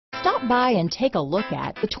Stop by and take a look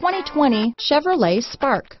at the 2020 Chevrolet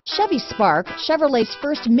Spark. Chevy Spark, Chevrolet's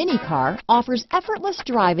first mini car, offers effortless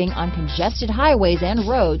driving on congested highways and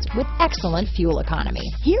roads with excellent fuel economy.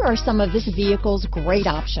 Here are some of this vehicle's great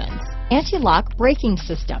options: anti-lock braking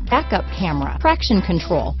system, backup camera, traction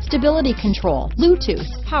control, stability control, Bluetooth,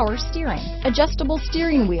 power steering, adjustable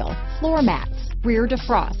steering wheel, floor mats, rear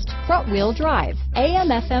defrost, front wheel drive,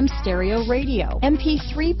 AM/FM stereo radio,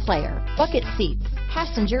 MP3 player, bucket seats,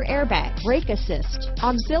 passenger airbag, brake assist,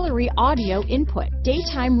 auxiliary audio input,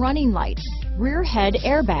 daytime running lights, rear head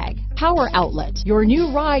airbag, power outlet. Your new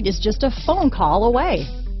ride is just a phone call away.